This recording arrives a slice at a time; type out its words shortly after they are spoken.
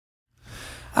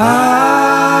I'm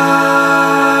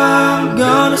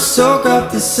gonna soak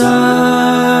up the sun.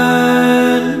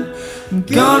 I'm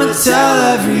gonna tell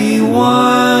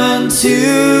everyone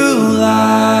to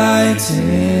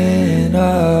lighten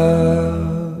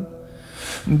up.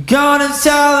 I'm gonna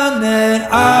tell them that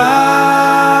I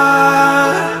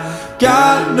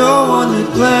got no one to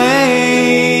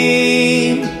blame.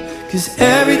 'Cause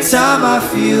every time I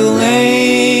feel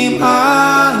lame,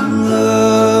 I'm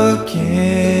looking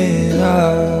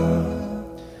up.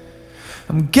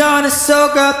 I'm gonna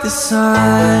soak up the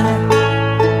sun.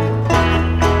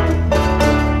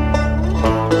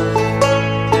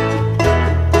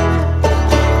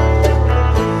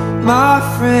 My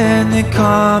friend, the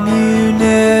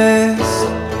communist,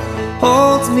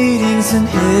 holds meetings in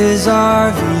his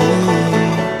RV.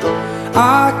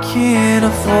 I can't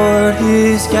afford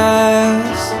his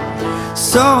gas,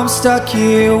 so I'm stuck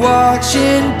here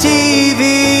watching TV.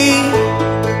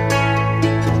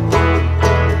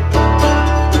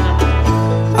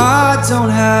 I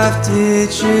don't have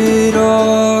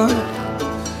digital,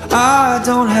 I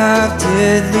don't have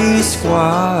deadly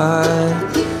squad.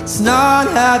 It's not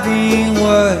having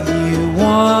what you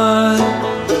want,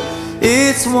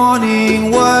 it's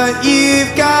wanting what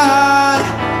you've got.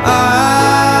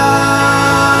 I'm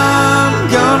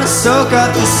gonna soak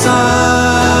up the sun.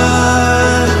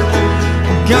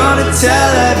 I'm gonna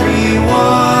tell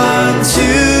everyone to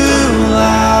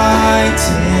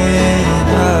lighten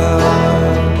up.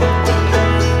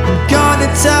 I'm gonna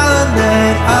tell them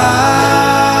that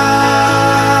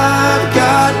I've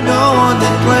got no one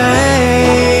to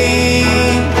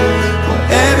blame.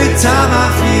 Every time I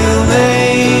feel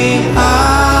lame,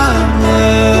 I'm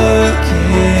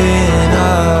looking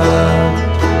up.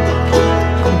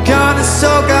 I'm gonna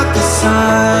soak up the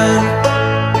sun.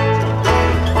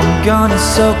 I'm gonna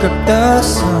soak up the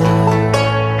sun.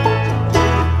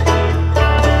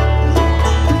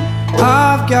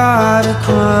 I've got a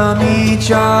crummy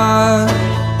job,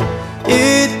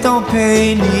 it don't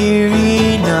pay near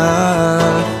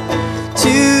enough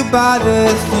to buy the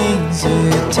things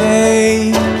it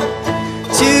takes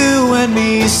to win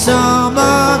me some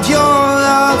of your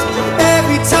love.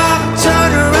 Every time I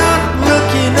turn around, I'm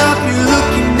looking up, you're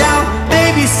looking down.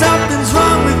 Maybe something's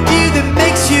wrong with you that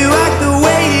makes you act the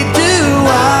way you do.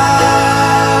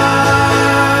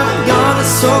 I'm gonna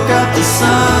soak up the sun.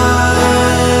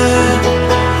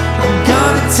 I'm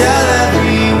gonna tell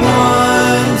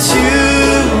everyone to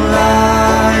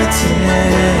lighten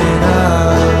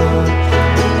up.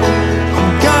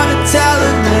 I'm gonna tell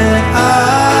them that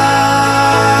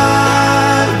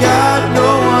I've got no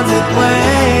one to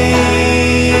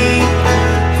blame.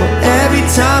 For every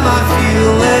time I feel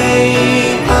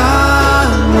lame,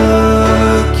 I'm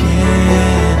looking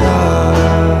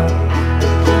up.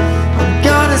 I'm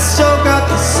gonna soak up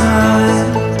the sun.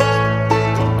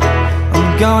 I'm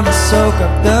gonna soak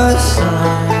up the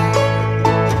sun.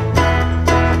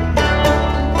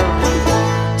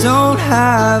 Don't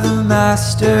have a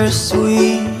master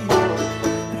suite, but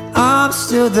I'm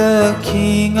still the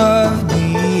king of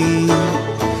me.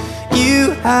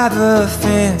 You have a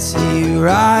fancy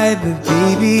ride, but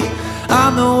baby,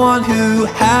 I'm the one who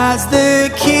has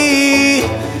the key.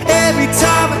 Every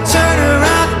time I turn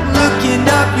around, I'm looking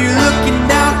up, you're looking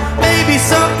down. Maybe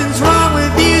something's wrong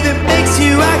with you that makes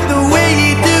you act the way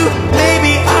you do.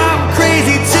 Maybe I'm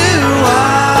crazy too.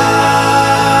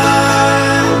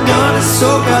 I'm gonna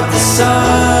soak up the sun.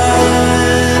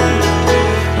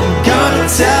 I'm gonna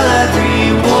tell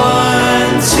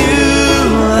everyone to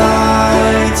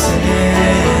lighten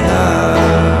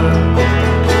up.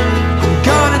 I'm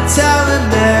gonna tell them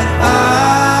that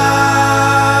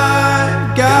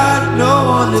I've got no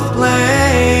one to blame.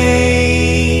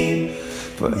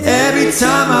 For every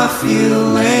time I feel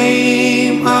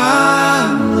lame,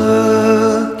 I'm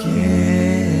looking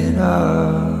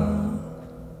up.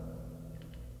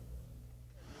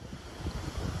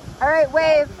 All right,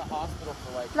 Wave.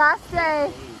 Last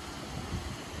day.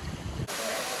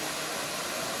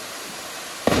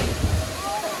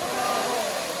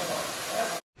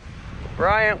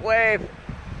 Bryant, wave.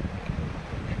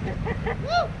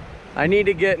 I need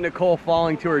to get Nicole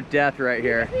falling to her death right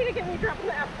here. You just need to get me dropping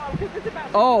the F-bomb because it's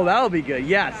about to Oh, that'll be good.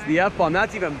 Yes, the F-bomb.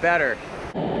 That's even better.